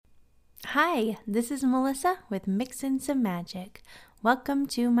Hi, this is Melissa with Mixin' Some Magic. Welcome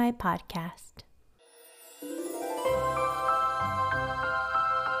to my podcast.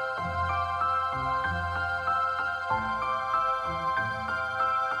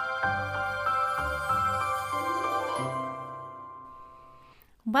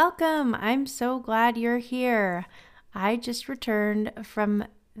 Welcome! I'm so glad you're here. I just returned from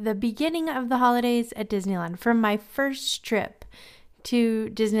the beginning of the holidays at Disneyland, from my first trip to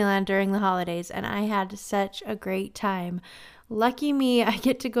Disneyland during the holidays, and I had such a great time. Lucky me, I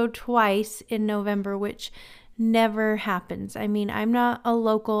get to go twice in November, which never happens. I mean, I'm not a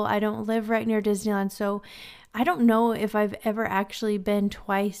local, I don't live right near Disneyland, so I don't know if I've ever actually been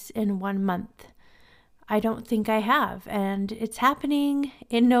twice in 1 month. I don't think I have, and it's happening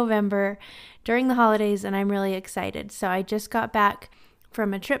in November during the holidays, and I'm really excited. So I just got back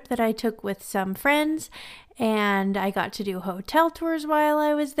from a trip that I took with some friends, and I got to do hotel tours while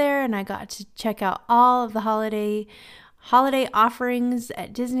I was there, and I got to check out all of the holiday offerings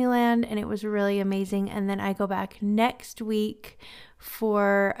at Disneyland, and it was really amazing. And then I go back next week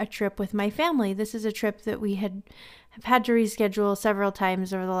for a trip with my family. This is a trip that we have had to reschedule several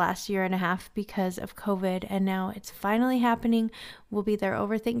times over the last year and a half because of COVID, and now it's finally happening. We'll be there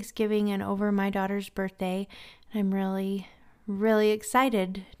over Thanksgiving and over my daughter's birthday. I'm really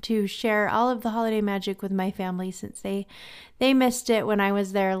excited to share all of the holiday magic with my family since they missed it when I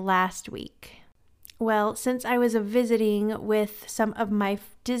was there last week. Well, since I was visiting with some of my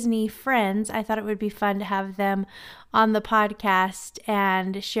Disney friends, I thought it would be fun to have them on the podcast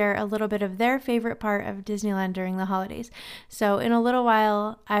and share a little bit of their favorite part of Disneyland during the holidays. So in a little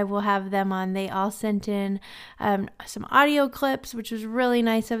while, I will have them on. They all sent in some audio clips, which was really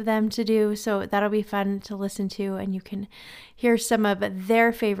nice of them to do. So that'll be fun to listen to, and you can hear some of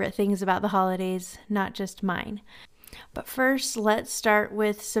their favorite things about the holidays, not just mine. But first, let's start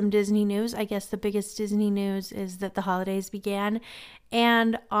with some Disney news. I guess the biggest Disney news is that the holidays began.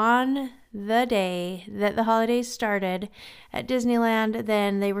 And on the day that the holidays started at Disneyland,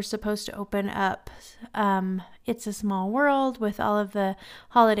 then they were supposed to open up It's a Small World with all of the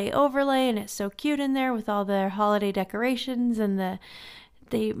holiday overlay. And it's so cute in there with all the holiday decorations, and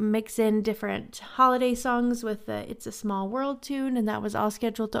they mix in different holiday songs with the It's a Small World tune, and that was all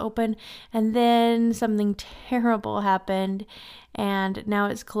scheduled to open. And then something terrible happened, and now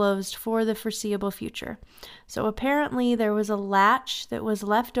it's closed for the foreseeable future. So apparently there was a latch that was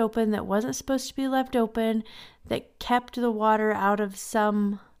left open that wasn't supposed to be left open that kept the water out of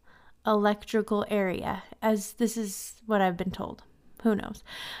some electrical area, as this is what I've been told. Who knows?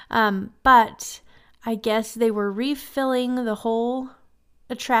 But I guess they were refilling the whole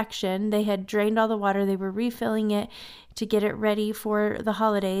attraction. They had drained all the water. They were refilling it to get it ready for the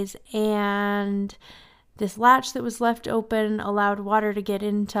holidays, and this latch that was left open allowed water to get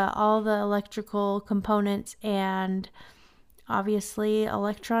into all the electrical components, and obviously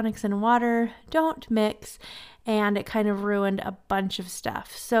electronics and water don't mix, and it kind of ruined a bunch of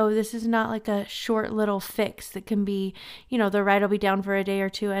stuff. So this is not like a short little fix that can be, the ride will be down for a day or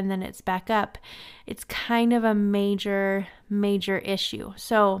two and then it's back up. It's kind of a major issue.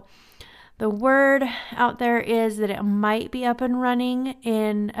 So the word out there is that it might be up and running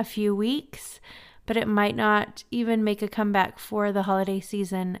in a few weeks, but it might not even make a comeback for the holiday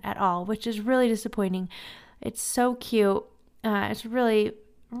season at all, which is really disappointing. It's so cute. It's really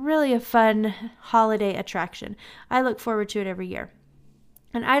a fun holiday attraction. I look forward to it every year.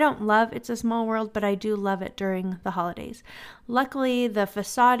 And I don't love It's a Small World, but I do love it during the holidays. Luckily, the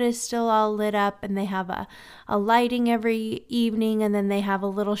facade is still all lit up, and they have a lighting every evening, and then they have a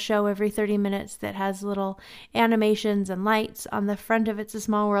little show every 30 minutes that has little animations and lights on the front of It's a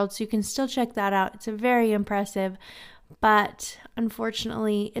Small World, so you can still check that out. It's very impressive, but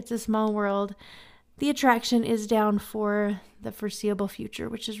unfortunately, It's a Small World, the attraction is down for the foreseeable future,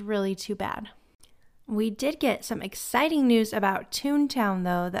 which is really too bad. We did get some exciting news about Toontown,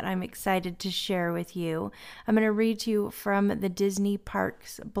 though, that I'm excited to share with you. I'm going to read to you from the Disney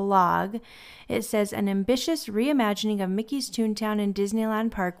Parks blog. It says, an ambitious reimagining of Mickey's Toontown in Disneyland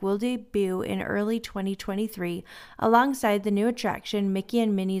Park will debut in early 2023 alongside the new attraction Mickey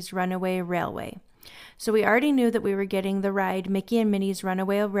and Minnie's Runaway Railway. So we already knew that we were getting the ride Mickey and Minnie's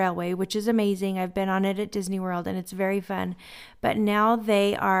Runaway Railway, which is amazing. I've been on it at Disney World and it's very fun. But now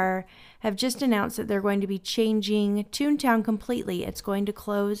they have just announced that they're going to be changing Toontown completely. It's going to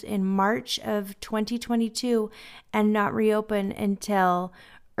close in March of 2022 and not reopen until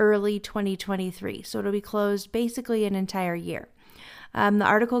early 2023. So it'll be closed basically an entire year. The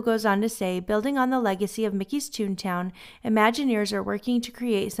article goes on to say, building on the legacy of Mickey's Toontown, Imagineers are working to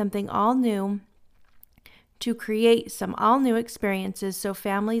create something all new to create some all-new experiences so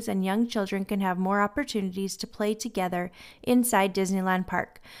families and young children can have more opportunities to play together inside Disneyland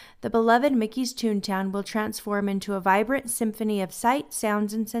Park. The beloved Mickey's Toontown will transform into a vibrant symphony of sights,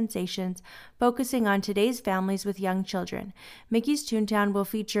 sounds, and sensations, focusing on today's families with young children. Mickey's Toontown will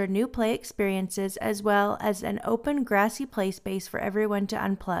feature new play experiences as well as an open, grassy play space for everyone to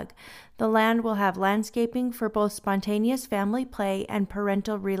unplug. The land will have landscaping for both spontaneous family play and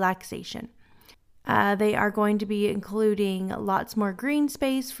parental relaxation. They are going to be including lots more green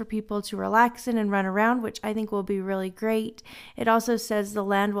space for people to relax in and run around, which I think will be really great. It also says the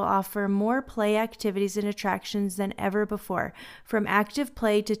land will offer more play activities and attractions than ever before. From active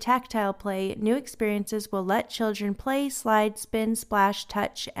play to tactile play, new experiences will let children play, slide, spin, splash,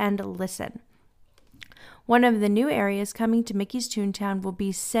 touch, and listen. One of the new areas coming to Mickey's Toontown will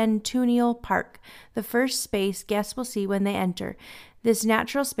be Centennial Park, the first space guests will see when they enter. This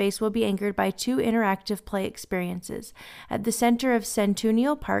natural space will be anchored by 2 interactive play experiences. At the center of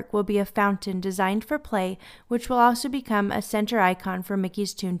Centennial Park will be a fountain designed for play, which will also become a center icon for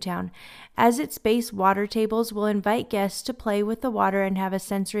Mickey's Toontown. As its base, water tables will invite guests to play with the water and have a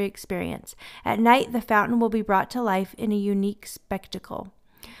sensory experience. At night, the fountain will be brought to life in a unique spectacle.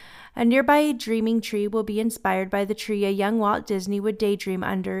 A nearby dreaming tree will be inspired by the tree a young Walt Disney would daydream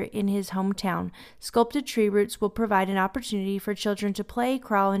under in his hometown. Sculpted tree roots will provide an opportunity for children to play,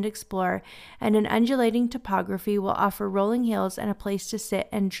 crawl, and explore, and an undulating topography will offer rolling hills and a place to sit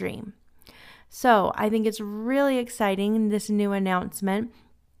and dream. So, I think it's really exciting, this new announcement.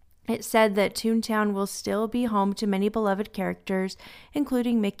 It said that Toontown will still be home to many beloved characters,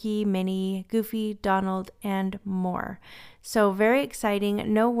 including Mickey, Minnie, Goofy, Donald, and more. So very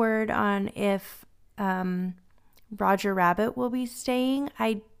exciting. No word on if Roger Rabbit will be staying.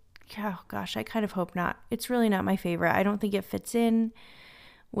 I kind of hope not. It's really not my favorite. I don't think it fits in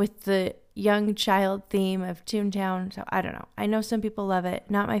with the young child theme of Toontown. So I don't know. I know some people love it.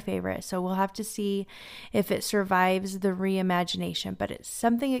 Not my favorite. So we'll have to see if it survives the reimagination. But it's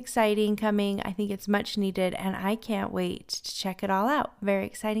something exciting coming. I think it's much needed and I can't wait to check it all out. Very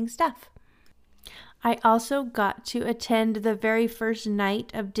exciting stuff. I also got to attend the very first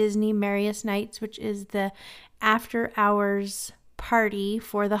night of Disney Merriest Nites, which is the after hours party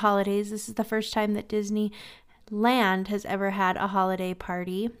for the holidays. This is the first time that Disneyland has ever had a holiday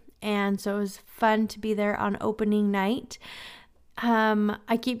party. And so it was fun to be there on opening night.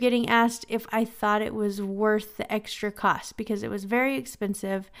 I keep getting asked if I thought it was worth the extra cost because it was very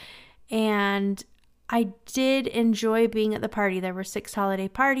expensive. And I did enjoy being at the party. There were 6 holiday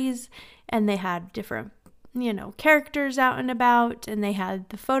parties and they had different, characters out and about, and they had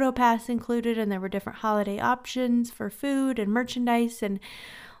the photo pass included, and there were different holiday options for food and merchandise and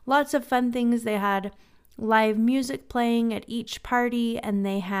lots of fun things. They had live music playing at each party, and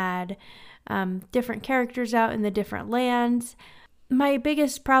they had different characters out in the different lands. My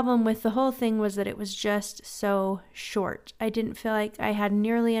biggest problem with the whole thing was that it was just so short. I didn't feel like I had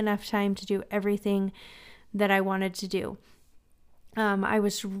nearly enough time to do everything that I wanted to do. I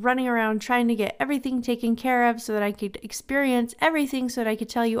was running around trying to get everything taken care of so that I could experience everything so that I could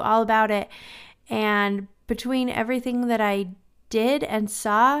tell you all about it. And between everything that I did and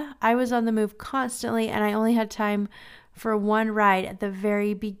saw, I was on the move constantly and I only had time for 1 ride at the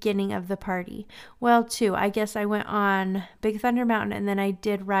very beginning of the party. Well, 2. I guess I went on Big Thunder Mountain and then I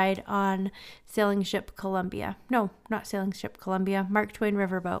did ride on Sailing Ship Columbia. No, not Sailing Ship Columbia. Mark Twain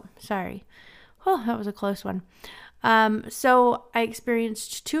Riverboat. Sorry. Oh, that was a close one. So I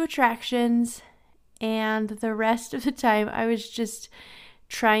experienced 2 attractions and the rest of the time I was just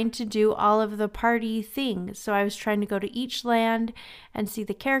trying to do all of the party things. So I was trying to go to each land and see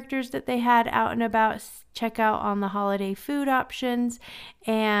the characters that they had out and about, check out on the holiday food options,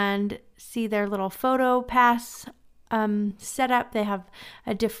 and see their little photo pass setup. They have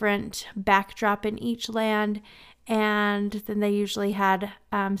a different backdrop in each land, and then they usually had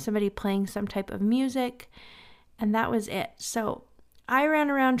somebody playing some type of music, and that was it. So I ran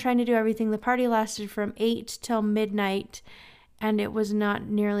around trying to do everything. The party lasted from 8 till midnight, and it was not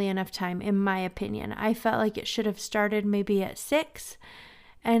nearly enough time, in my opinion. I felt like it should have started maybe at 6,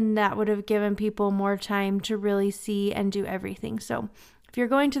 and that would have given people more time to really see and do everything. So if you're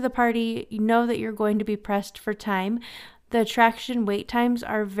going to the party, you know that you're going to be pressed for time. The attraction wait times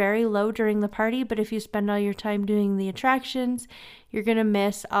are very low during the party, but if you spend all your time doing the attractions, you're going to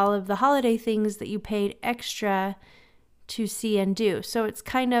miss all of the holiday things that you paid extra to see and do. So it's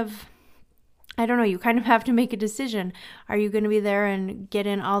kind of, I don't know, you kind of have to make a decision. Are you going to be there and get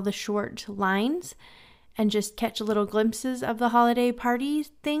in all the short lines and just catch little glimpses of the holiday party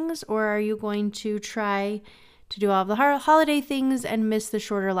things? Or are you going to try to do all the holiday things and miss the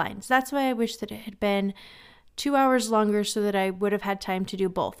shorter lines? That's why I wish that it had been 2 hours longer so that I would have had time to do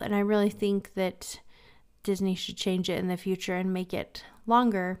both. And I really think that Disney should change it in the future and make it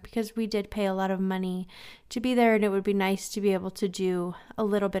longer, because we did pay a lot of money to be there, and it would be nice to be able to do a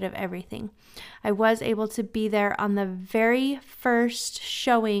little bit of everything. I was able to be there on the very first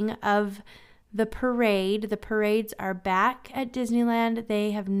showing of the parade. The parades are back at Disneyland.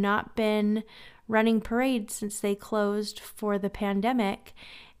 They have not been running parades since they closed for the pandemic.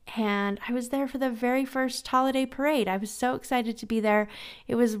 And I was there for the very first holiday parade. I was so excited to be there.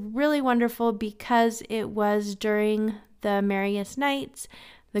 It was really wonderful because it was during the Merriest Nites.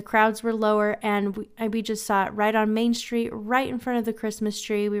 The crowds were lower, and we just saw it right on Main Street, right in front of the Christmas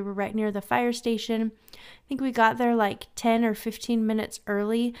tree. We were right near the fire station. I think we got there like 10 or 15 minutes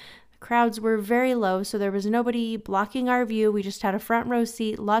early. Crowds were very low, so there was nobody blocking our view. We just had a front row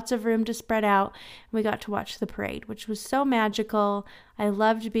seat, lots of room to spread out, and we got to watch the parade, which was so magical. I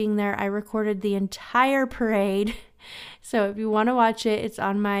loved being there. I recorded the entire parade. So if you want to watch it, it's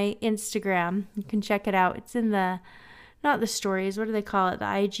on my Instagram. You can check it out. It's in not the stories, what do they call it? The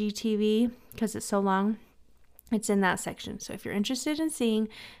IGTV, because it's so long. It's in that section. So if you're interested in seeing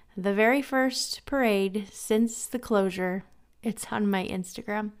the very first parade since the closure, it's on my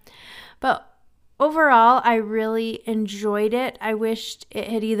Instagram. But overall, I really enjoyed it. I wished it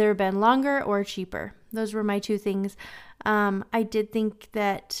had either been longer or cheaper. Those were my two things. I did think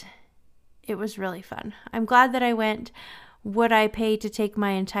that it was really fun. I'm glad that I went. Would I pay to take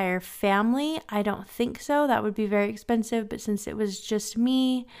my entire family? I don't think so. That would be very expensive. But since it was just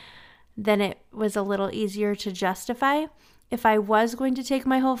me, then it was a little easier to justify. If I was going to take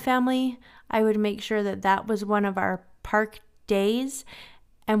my whole family, I would make sure that that was one of our park days,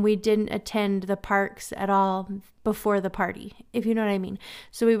 and we didn't attend the parks at all before the party, if you know what I mean.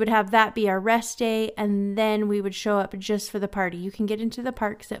 So we would have that be our rest day, and then we would show up just for the party. You can get into the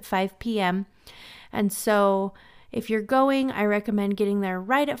parks at 5 p.m. And so if you're going, I recommend getting there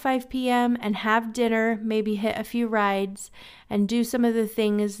right at 5 p.m. and have dinner, maybe hit a few rides, and do some of the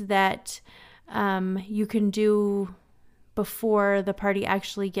things that you can do before the party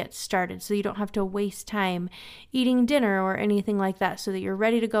actually gets started, so you don't have to waste time eating dinner or anything like that, so that you're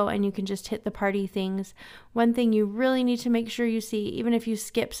ready to go and you can just hit the party things. One thing you really need to make sure you see, even if you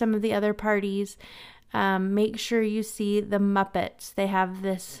skip some of the other parties, make sure you see the Muppets. They have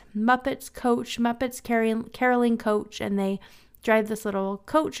this Muppets caroling coach, and they drive this little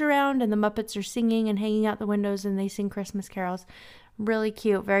coach around, and the Muppets are singing and hanging out the windows, and they sing Christmas carols. Really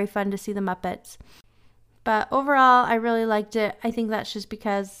cute, very fun to see the Muppets. But overall, I really liked it. I think that's just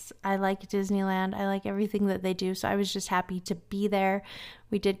because I like Disneyland. I like everything that they do, so I was just happy to be there.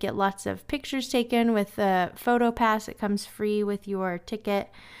 We did get lots of pictures taken with the photo pass. It comes free with your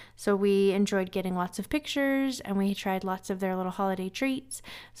ticket. So we enjoyed getting lots of pictures, and we tried lots of their little holiday treats.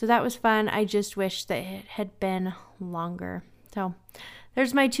 So that was fun. I just wish that it had been longer. So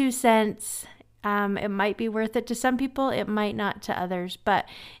there's my 2 cents. It might be worth it to some people, it might not to others. But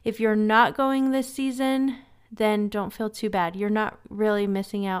if you're not going this season, then don't feel too bad. You're not really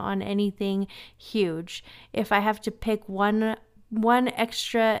missing out on anything huge. If I have to pick one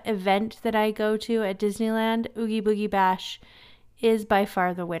extra event that I go to at Disneyland, Oogie Boogie Bash is by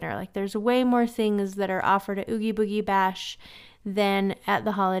far the winner. Like, there's way more things that are offered at Oogie Boogie Bash than at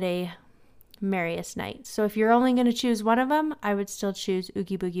the holiday Merriest Nites. So if you're only going to choose one of them, I would still choose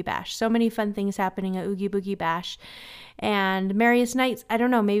Oogie Boogie Bash. So many fun things happening at Oogie Boogie Bash. And Merriest Nites, I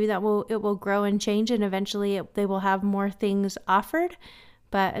don't know, maybe it will grow and change, and eventually they will have more things offered.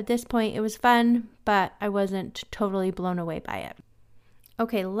 But at this point, it was fun, but I wasn't totally blown away by it.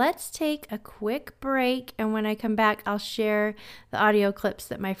 Okay, let's take a quick break, and when I come back, I'll share the audio clips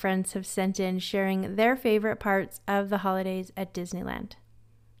that my friends have sent in, sharing their favorite parts of the holidays at Disneyland.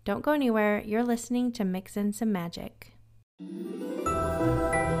 Don't go anywhere. You're listening to Mix in Some Magic.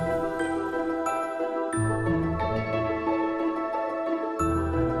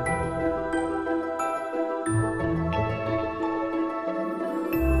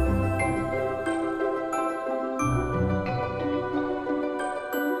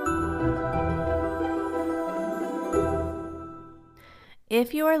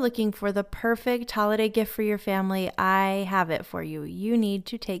 If you are looking for the perfect holiday gift for your family, I have it for you. You need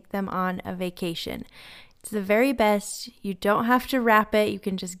to take them on a vacation. It's the very best. You don't have to wrap it. You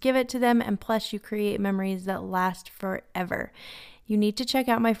can just give it to them, and plus you create memories that last forever. You need to check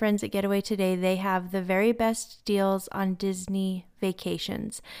out my friends at Getaway Today. They have the very best deals on Disney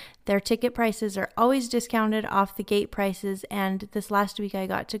vacations. Their ticket prices are always discounted off the gate prices, and this last week I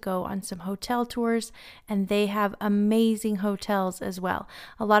got to go on some hotel tours, and they have amazing hotels as well.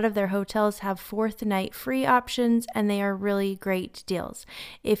 A lot of their hotels have fourth night free options, and they are really great deals.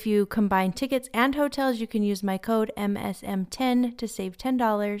 If you combine tickets and hotels, you can use my code MSM10 to save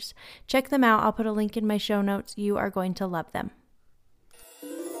 $10. Check them out. I'll put a link in my show notes. You are going to love them.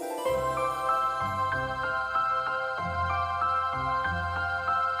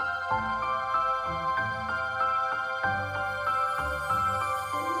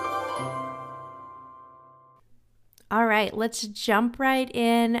 All right, let's jump right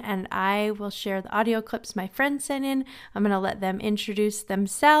in, and I will share the audio clips my friends sent in. I'm going to let them introduce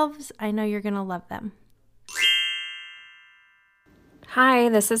themselves. I know you're going to love them. Hi,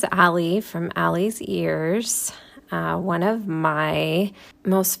 this is Allie from Allie's Ears. One of my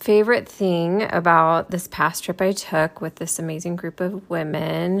most favorite thing about this past trip I took with this amazing group of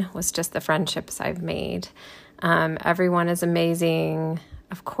women was just the friendships I've made. Everyone is amazing.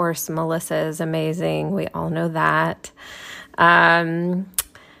 Of course, Melissa is amazing. We all know that.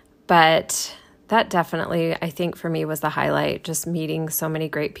 But that definitely, I think for me, was the highlight, just meeting so many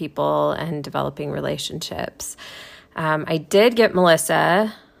great people and developing relationships. I did get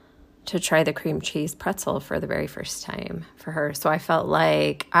Melissa to try the cream cheese pretzel for the very first time for her. So I felt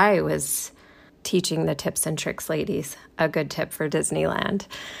like I was teaching the tips and tricks ladies a good tip for Disneyland.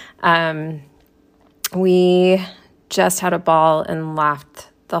 We just had a ball and laughed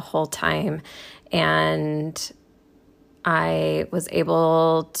the whole time. And I was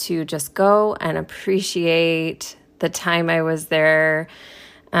able to just go and appreciate the time I was there,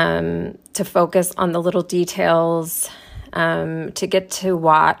 to focus on the little details, to get to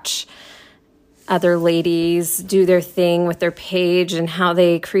watch other ladies do their thing with their page and how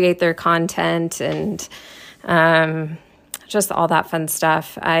they create their content and just all that fun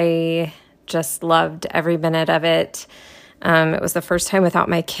stuff. I just loved every minute of it. It was the first time without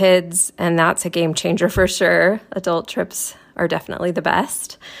my kids, and that's a game changer for sure. Adult trips are definitely the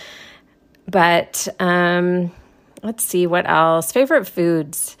best. But let's see what else. Favorite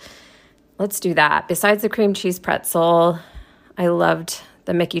foods. Let's do that. Besides the cream cheese pretzel, I loved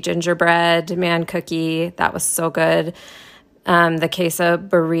the Mickey gingerbread man cookie. That was so good. The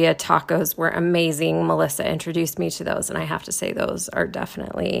quesadilla tacos were amazing. Melissa introduced me to those, and I have to say those are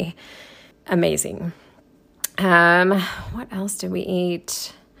definitely amazing. What else did we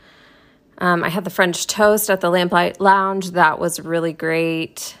eat? I had the French toast at the Lamplight Lounge. That was really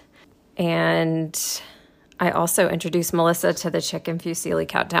great. And I also introduced Melissa to the chicken fusilli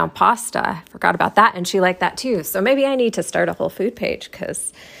countdown pasta. I forgot about that, and she liked that too. So maybe I need to start a whole food page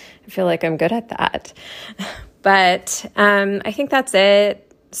because I feel like I'm good at that. But I think that's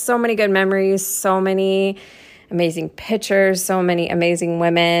it. So many good memories, so many amazing pictures, so many amazing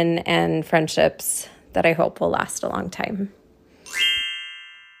women and friendships that I hope will last a long time.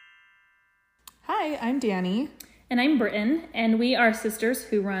 Hi, I'm Danny. And I'm Britton, and we are sisters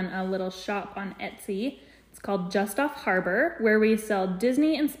who run a little shop on Etsy. It's called Just Off Harbor, where we sell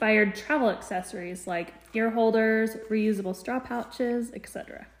Disney-inspired travel accessories like ear holders, reusable straw pouches,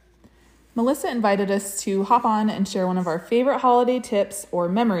 etc. Melissa invited us to hop on and share one of our favorite holiday tips or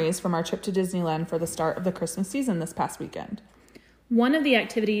memories from our trip to Disneyland for the start of the Christmas season this past weekend. One of the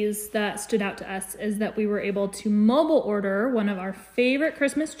activities that stood out to us is that we were able to mobile order one of our favorite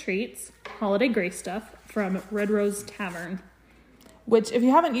Christmas treats, holiday grace stuff, from Red Rose Tavern. Which, if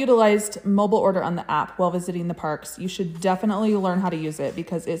you haven't utilized mobile order on the app while visiting the parks, you should definitely learn how to use it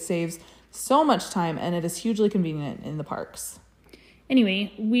because it saves so much time and it is hugely convenient in the parks.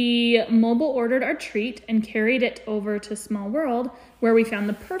 Anyway, we mobile ordered our treat and carried it over to Small World, where we found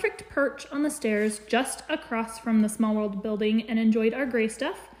the perfect perch on the stairs just across from the Small World building and enjoyed our gray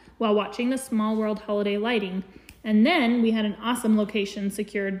stuff while watching the Small World holiday lighting. And then we had an awesome location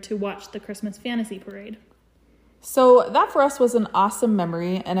secured to watch the Christmas Fantasy Parade. So that for us was an awesome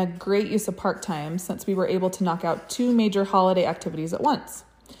memory and a great use of park time since we were able to knock out 2 major holiday activities at once.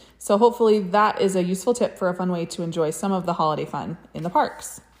 So hopefully that is a useful tip for a fun way to enjoy some of the holiday fun in the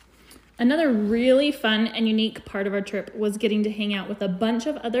parks. Another really fun and unique part of our trip was getting to hang out with a bunch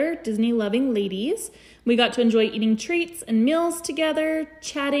of other Disney-loving ladies. We got to enjoy eating treats and meals together,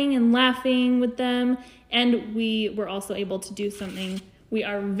 chatting and laughing with them, and we were also able to do something we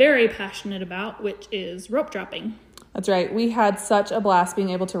are very passionate about, which is rope dropping. That's right. We had such a blast being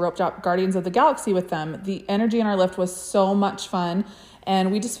able to rope drop Guardians of the Galaxy with them. The energy in our lift was so much fun,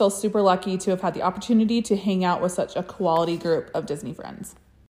 and we just feel super lucky to have had the opportunity to hang out with such a quality group of Disney friends.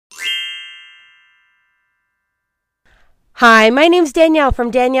 Hi, my name's Danielle from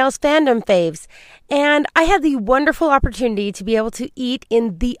Danielle's Fandom Faves, and I had the wonderful opportunity to be able to eat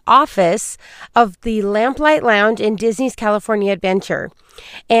in the office of the Lamplight Lounge in Disney's California Adventure.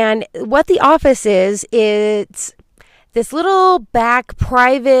 And what the office is, it's this little back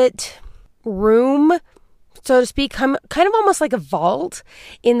private room, so to speak, kind of almost like a vault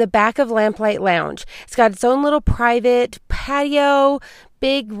in the back of Lamplight Lounge. It's got its own little private patio,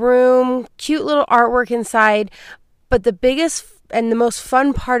 big room, cute little artwork inside. But the biggest and the most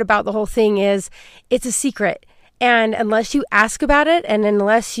fun part about the whole thing is it's a secret. And unless you ask about it and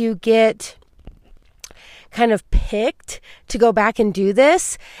unless you get kind of picked to go back and do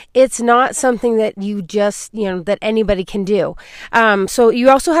this, it's not something that you just, that anybody can do. So you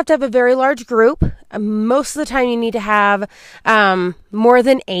also have to have a very large group. Most of the time you need to have more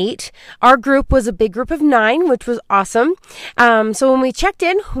than 8. Our group was a big group of 9, which was awesome. So when we checked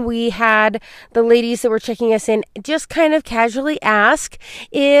in, we had the ladies that were checking us in just kind of casually ask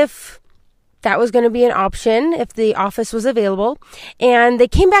if that was going to be an option, if the office was available. And they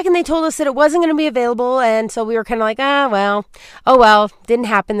came back and they told us that it wasn't going to be available. And so we were kind of like, oh well, didn't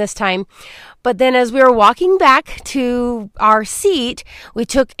happen this time. But then as we were walking back to our seat, we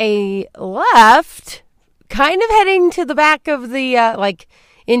took a left, kind of heading to the back of the,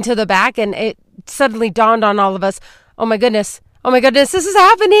 into the back. And it suddenly dawned on all of us, oh my goodness, this is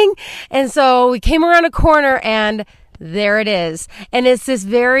happening. And so we came around a corner and there it is. And it's this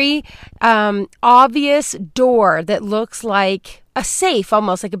very obvious door that looks like a safe,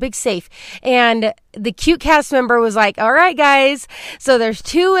 almost like a big safe. And the cute cast member was like, all right, guys, so there's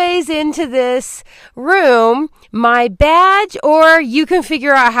 2 ways into this room, my badge, or you can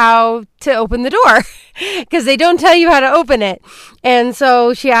figure out how to open the door because they don't tell you how to open it. And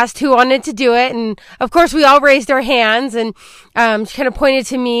so she asked who wanted to do it. And of course, we all raised our hands and she kind of pointed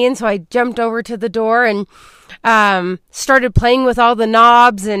to me. And so I jumped over to the door and started playing with all the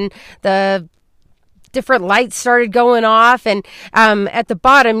knobs, and the different lights started going off. And at the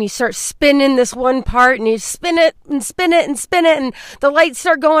bottom, you start spinning this one part, and you spin it and spin it and spin it, and the lights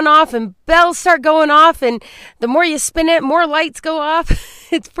start going off and bells start going off. And the more you spin it, more lights go off.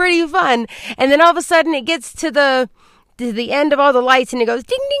 It's pretty fun. And then all of a sudden it gets to the end of all the lights, and it goes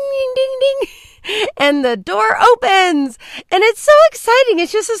ding, ding, ding, ding, ding. And the door opens, and it's so exciting.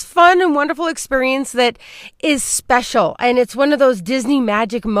 It's just this fun and wonderful experience that is special. And it's one of those Disney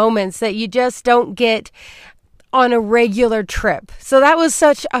magic moments that you just don't get on a regular trip. So that was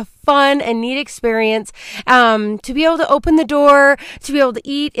such a fun and neat experience, to be able to open the door, to be able to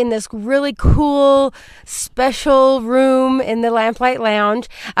eat in this really cool, special room in the Lamplight Lounge.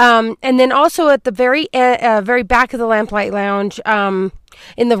 And then also at the very back of the Lamplight Lounge,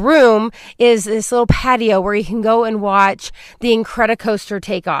 in the room is this little patio where you can go and watch the Incredicoaster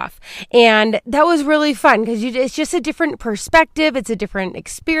take off. And that was really fun because it's just a different perspective. It's a different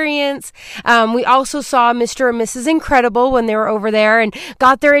experience. We also saw Mr. and Mrs. Incredible when they were over there and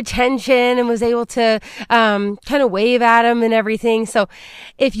got their attention and was able to kind of wave at them and everything. So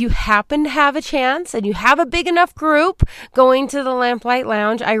if you happen to have a chance and you have a big enough group going to the Lamplight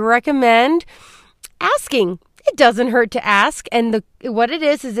Lounge, I recommend asking. It doesn't hurt to ask. And what it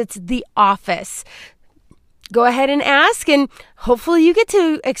is it's the office. Go ahead and ask, and hopefully you get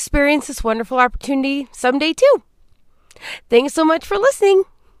to experience this wonderful opportunity someday too. Thanks so much for listening.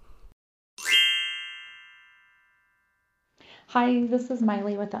 Hi, this is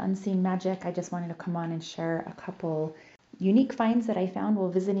Miley with the Unseen Magic. I just wanted to come on and share a couple unique finds that I found while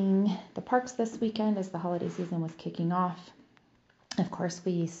visiting the parks this weekend as the holiday season was kicking off. Of course,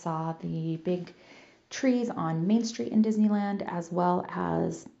 we saw the big trees on Main Street in Disneyland, as well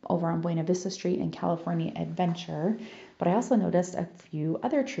as over on Buena Vista Street in California Adventure. But I also noticed a few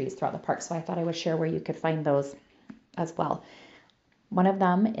other trees throughout the park, so I thought I would share where you could find those as well. One of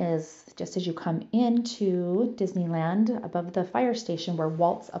them is just as you come into Disneyland, above the fire station where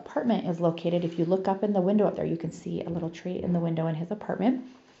Walt's apartment is located. If you look up in the window up there, you can see a little tree in the window in his apartment.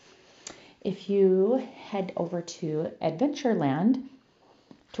 If you head over to Adventureland,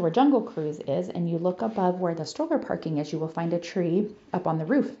 to where Jungle Cruise is, and you look above where the stroller parking is, you will find a tree up on the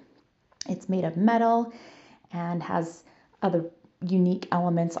roof. It's made of metal and has other unique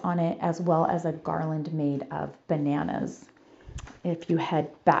elements on it, as well as a garland made of bananas. If you head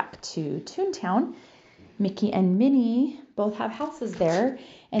back to Toontown, Mickey and Minnie both have houses there,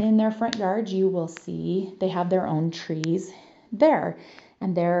 and in their front yard you will see they have their own trees there.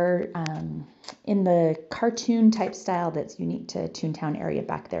 And they're in the cartoon type style that's unique to Toontown area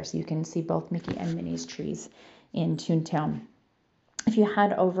back there. So you can see both Mickey and Minnie's trees in Toontown. If you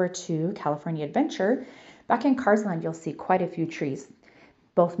head over to California Adventure, back in Cars Land, you'll see quite a few trees.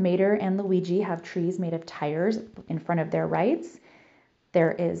 Both Mater and Luigi have trees made of tires in front of their rides.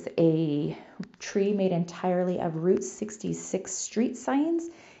 There is a tree made entirely of Route 66 street signs.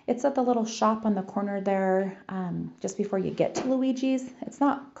 It's at the little shop on the corner there, just before you get to Luigi's. It's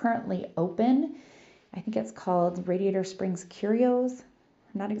not currently open. I think it's called Radiator Springs Curios.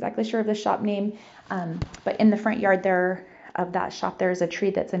 I'm not exactly sure of the shop name, but in the front yard there of that shop, there's a tree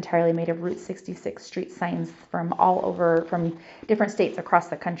that's entirely made of Route 66 street signs from all over, from different states across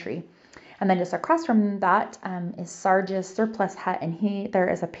the country. And then just across from that is Sarge's Surplus Hut, and there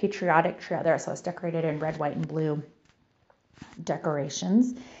is a patriotic tree out there, so it's decorated in red, white, and blue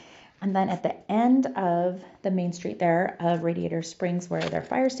decorations. And then at the end of the main street there of Radiator Springs, where their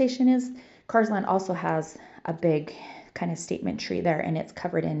fire station is, Carsland also has a big kind of statement tree there, and it's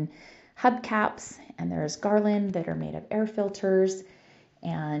covered in hubcaps, and there's garland that are made of air filters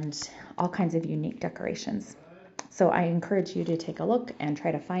and all kinds of unique decorations. So I encourage you to take a look and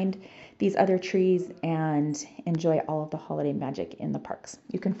try to find these other trees and enjoy all of the holiday magic in the parks.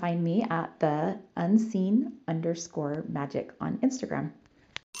 You can find me at the unseen_magic on Instagram.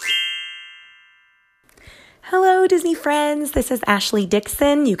 Hello, Disney friends. This is Ashley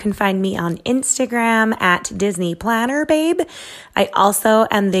Dixon. You can find me on Instagram at Disney Planner Babe. I also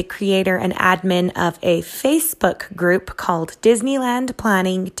am the creator and admin of a Facebook group called Disneyland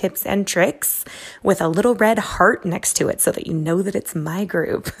Planning Tips and Tricks with a little red heart next to it so that you know that it's my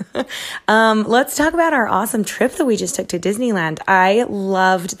group. Let's talk about our awesome trip that we just took to Disneyland. I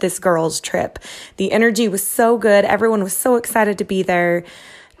loved this girls' trip. The energy was so good. Everyone was so excited to be there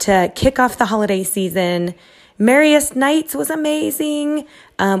to kick off the holiday season. Merriest Nites was amazing.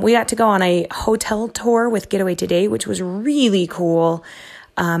 We got to go on a hotel tour with Getaway Today, which was really cool.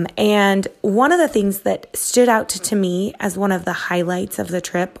 And one of the things that stood out to me as one of the highlights of the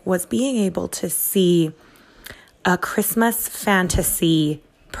trip was being able to see a Christmas fantasy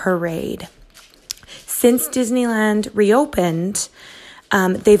parade. Since Disneyland reopened,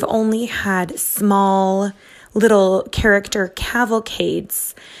 they've only had small little character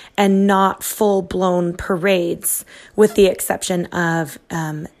cavalcades and not full-blown parades, with the exception of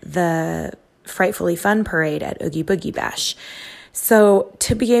the Frightfully Fun parade at Oogie Boogie Bash. So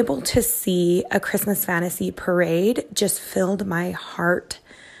to be able to see a Christmas fantasy parade just filled my heart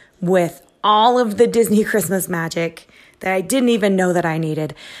with all of the Disney Christmas magic that I didn't even know that I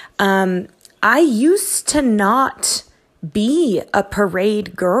needed. I used to not be a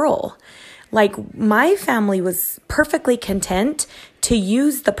parade girl. Like, my family was perfectly content to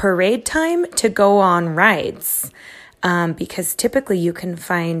use the parade time to go on rides, because typically you can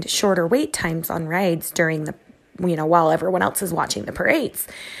find shorter wait times on rides during the, while everyone else is watching the parades.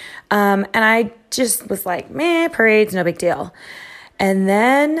 And I just was like, meh, parades, no big deal. And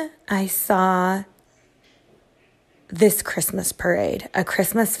then I saw this Christmas parade, a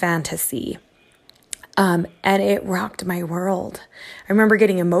Christmas fantasy. And it rocked my world. I remember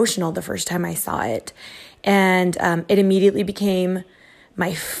getting emotional the first time I saw it. And it immediately became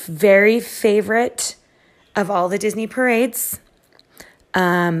my very favorite of all the Disney parades.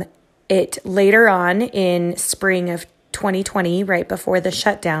 It later on in spring of 2020, right before the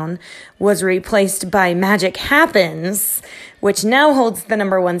shutdown, was replaced by Magic Happens, which now holds the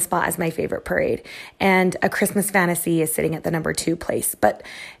number 1 spot as my favorite parade. And A Christmas Fantasy is sitting at the number 2 place. But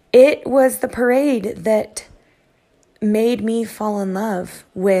it was the parade that made me fall in love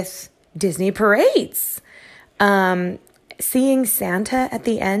with Disney parades. Seeing Santa at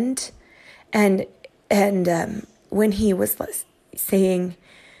the end, and when he was saying,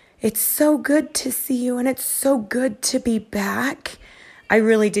 "It's so good to see you, and it's so good to be back," I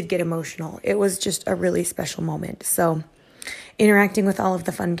really did get emotional. It was just a really special moment. So, interacting with all of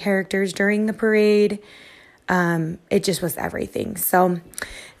the fun characters during the parade, it just was everything. So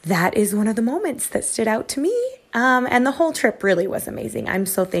that is one of the moments that stood out to me. And the whole trip really was amazing. I'm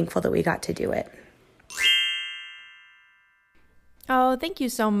so thankful that we got to do it. Oh, thank you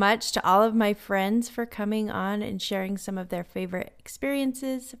so much to all of my friends for coming on and sharing some of their favorite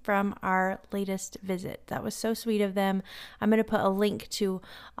experiences from our latest visit. That was so sweet of them. I'm going to put a link to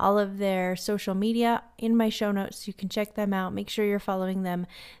all of their social media in my show notes so you can check them out. Make sure you're following them.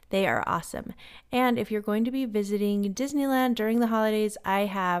 They are awesome. And if you're going to be visiting Disneyland during the holidays, I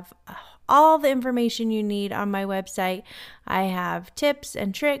have all the information you need on my website. I have tips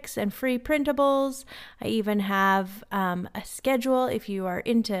and tricks and free printables. I even have a schedule if you are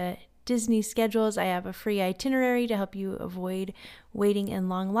into Disney schedules. I have a free itinerary to help you avoid waiting in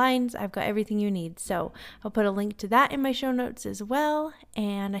long lines. I've got everything you need. So I'll put a link to that in my show notes as well.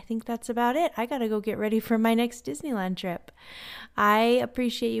 And I think that's about it. I got to go get ready for my next Disneyland trip. I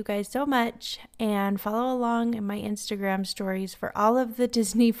appreciate you guys so much, and follow along in my Instagram stories for all of the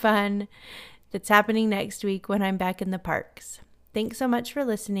Disney fun that's happening next week when I'm back in the parks. Thanks so much for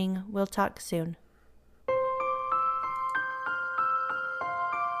listening. We'll talk soon.